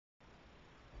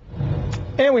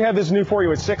And we have this new for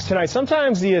you at 6 tonight.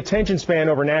 Sometimes the attention span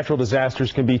over natural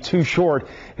disasters can be too short,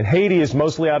 and Haiti is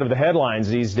mostly out of the headlines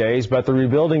these days, but the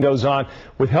rebuilding goes on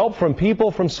with help from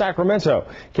people from Sacramento.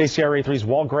 KCRA 3's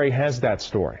Walt Gray has that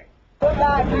story.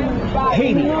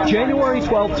 Haiti, January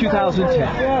 12, 2010.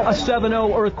 A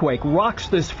 7.0 earthquake rocks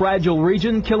this fragile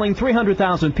region, killing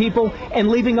 300,000 people and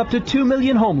leaving up to 2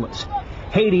 million homeless.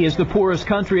 Haiti is the poorest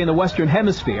country in the Western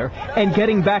Hemisphere, and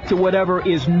getting back to whatever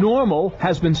is normal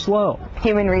has been slow.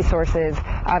 Human resources,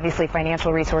 obviously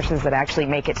financial resources that actually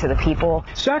make it to the people.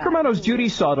 Sacramento's Judy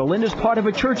Soderlin is part of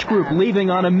a church group leaving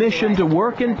on a mission to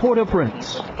work in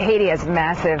Port-au-Prince. Haiti is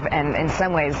massive, and in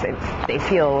some ways they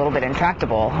feel a little bit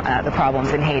intractable, the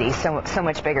problems in Haiti, so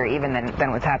much bigger even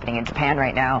than what's happening in Japan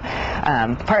right now,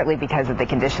 partly because of the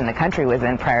condition the country was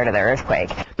in prior to the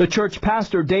earthquake. The church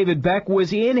pastor, David Beck,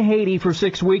 was in Haiti for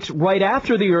 6 weeks right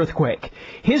after the earthquake.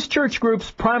 His church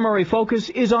group's primary focus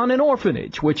is on an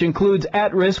orphanage, which includes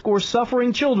at-risk or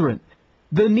suffering children.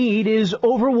 The need is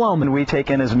overwhelming. We take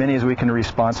in as many as we can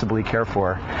responsibly care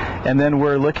for, and then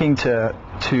we're looking to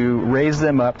raise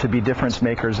them up to be difference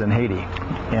makers in Haiti.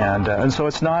 And so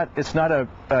it's not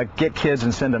a get kids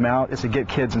and send them out, it's a get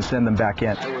kids and send them back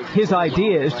in. His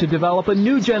idea is to develop a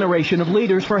new generation of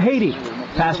leaders for Haiti.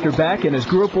 Pastor Beck and his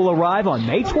group will arrive on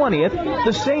May 20th,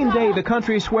 the same day the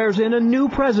country swears in a new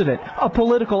president, a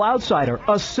political outsider,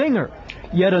 a singer.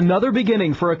 Yet another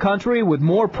beginning for a country with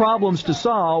more problems to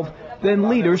solve than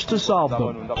leaders to solve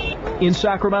them. In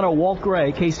Sacramento, Walt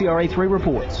Gray, KCRA 3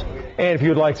 reports. And if you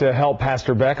would like to help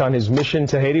Pastor Beck on his mission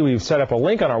to Haiti, we've set up a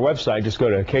link on our website. Just go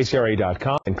to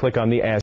kcra.com and click on the Ask